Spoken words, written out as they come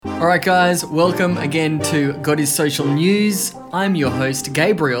Alright guys, welcome again to God is Social News. I'm your host,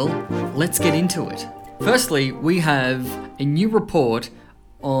 Gabriel. Let's get into it. Firstly, we have a new report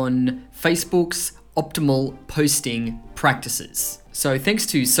on Facebook's optimal posting practices. So thanks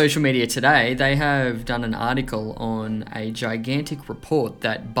to Social Media Today, they have done an article on a gigantic report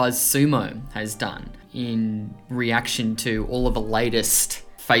that BuzzSumo has done in reaction to all of the latest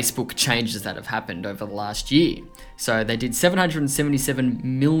Facebook changes that have happened over the last year. So they did 777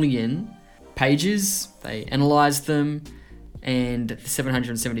 million pages, they analysed them, and the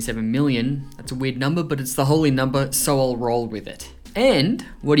 777 million, that's a weird number, but it's the holy number, so I'll roll with it. And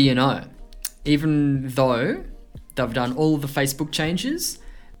what do you know? Even though they've done all of the Facebook changes,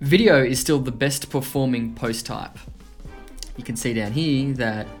 video is still the best performing post type. You can see down here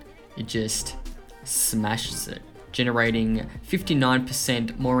that it just smashes it, generating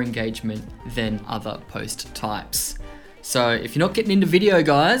 59% more engagement than other post types. So if you're not getting into video,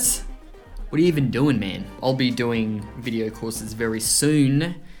 guys, what are you even doing, man? I'll be doing video courses very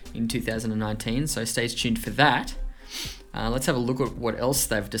soon in 2019, so stay tuned for that. Let's have a look at what else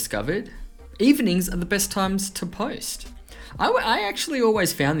they've discovered. Evenings are the best times to post. I actually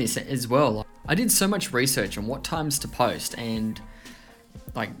always found this as well. I did so much research on what times to post, and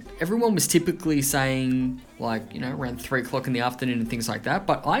everyone was typically saying around 3 o'clock in the afternoon and things like that,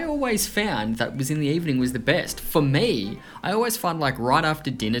 but I always found that was in the evening was the best. For me, I always find right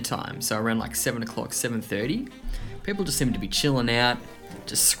after dinner time, so around 7 o'clock, 7:30, people just seem to be chilling out,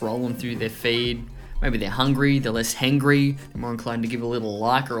 just scrolling through their feed. Maybe they're hungry, they're less hangry, they're more inclined to give a little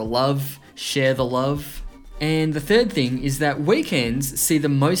like or a love, share the love. And the third thing is that weekends see the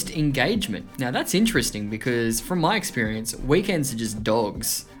most engagement. Now that's interesting because from my experience, weekends are just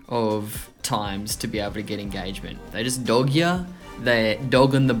dogs of times to be able to get engagement. They just dog ya, they're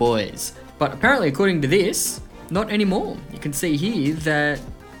dogging the boys. But apparently according to this, not anymore. You can see here that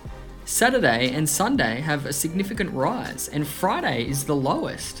Saturday and Sunday have a significant rise, and Friday is the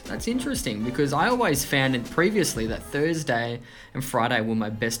lowest. That's interesting because I always found it previously that Thursday and Friday were my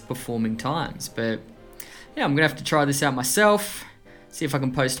best performing times. But yeah, I'm gonna have to try this out myself, see if I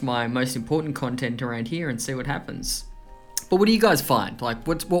can post my most important content around here and see what happens. But what do you guys find?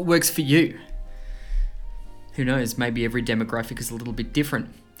 What works for you? Who knows, maybe every demographic is a little bit different.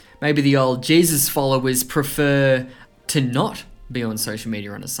 Maybe the old Jesus followers prefer to not be on social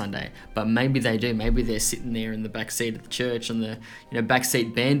media on a Sunday, but maybe they do. Maybe they're sitting there in the back seat of the church on the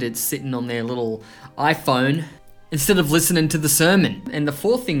backseat bandits sitting on their little iPhone instead of listening to the sermon. And the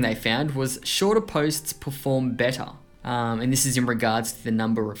fourth thing they found was shorter posts perform better. And this is in regards to the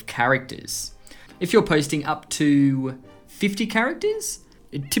number of characters. If you're posting up to 50 characters,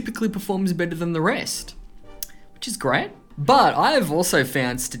 it typically performs better than the rest, which is great. But I have also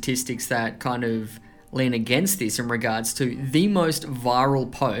found statistics that kind of lean against this in regards to the most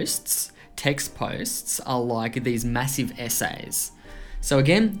viral posts, text posts, are like these massive essays. So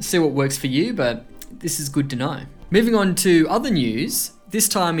again, see what works for you, but this is good to know. Moving on to other news, this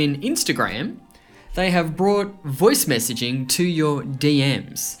time in Instagram, they have brought voice messaging to your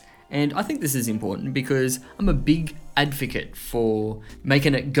DMs. And I think this is important because I'm a big advocate for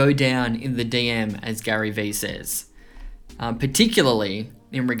making it go down in the DM, as Gary Vee says. Particularly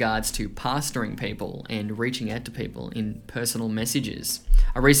in regards to pastoring people and reaching out to people in personal messages.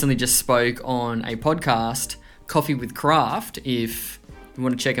 I recently just spoke on a podcast, Coffee with Craft. If you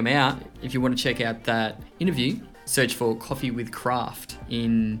want to check them out, if you want to check out that interview, search for Coffee with Craft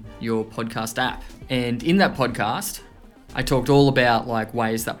in your podcast app. And in that podcast, I talked all about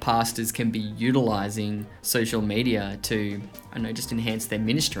ways that pastors can be utilizing social media to, just enhance their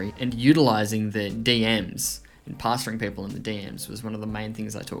ministry, and utilizing the DMs. And pastoring people in the DMs was one of the main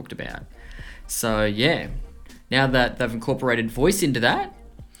things I talked about. So yeah, now that they've incorporated voice into that,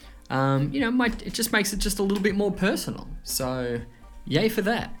 it just makes it just a little bit more personal. So yay for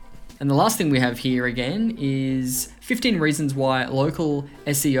that. And the last thing we have here again is 15 reasons why local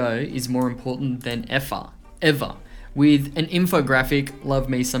SEO is more important than ever, with an infographic. Love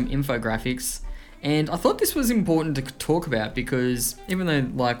me some infographics. And I thought this was important to talk about because even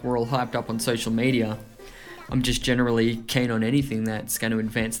though we're all hyped up on social media, I'm just generally keen on anything that's going to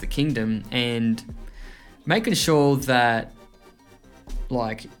advance the kingdom, and making sure that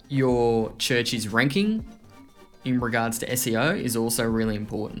your church is ranking in regards to SEO is also really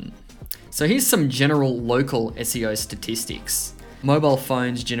important. So here's some general local SEO statistics. Mobile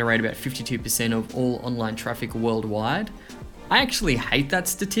phones generate about 52% of all online traffic worldwide. I actually hate that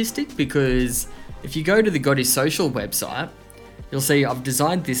statistic because if you go to the God is Social website, you'll see I've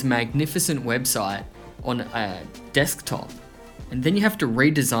designed this magnificent website on a desktop, and then you have to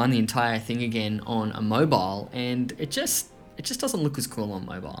redesign the entire thing again on a mobile, and it just it just doesn't look as cool on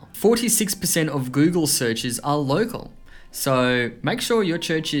mobile. 46% of Google searches are local. So make sure your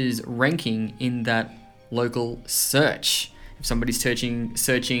church is ranking in that local search. If somebody's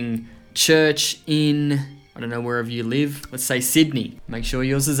searching church in, I don't know, wherever you live, let's say Sydney, make sure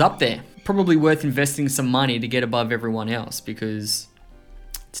yours is up there. Probably worth investing some money to get above everyone else, because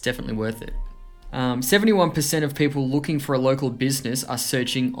it's definitely worth it. 71% of people looking for a local business are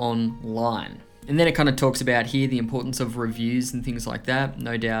searching online. And then it kind of talks about here the importance of reviews and things like that,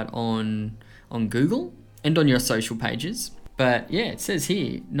 no doubt on Google and on your social pages. But yeah, it says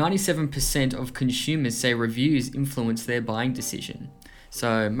here, 97% of consumers say reviews influence their buying decision.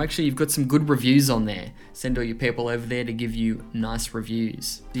 So make sure you've got some good reviews on there. Send all your people over there to give you nice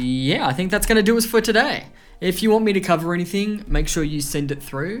reviews. Yeah, I think that's going to do us for today. If you want me to cover anything, make sure you send it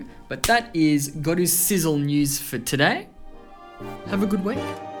through. But that is God is Sizzle news for today. Have a good week.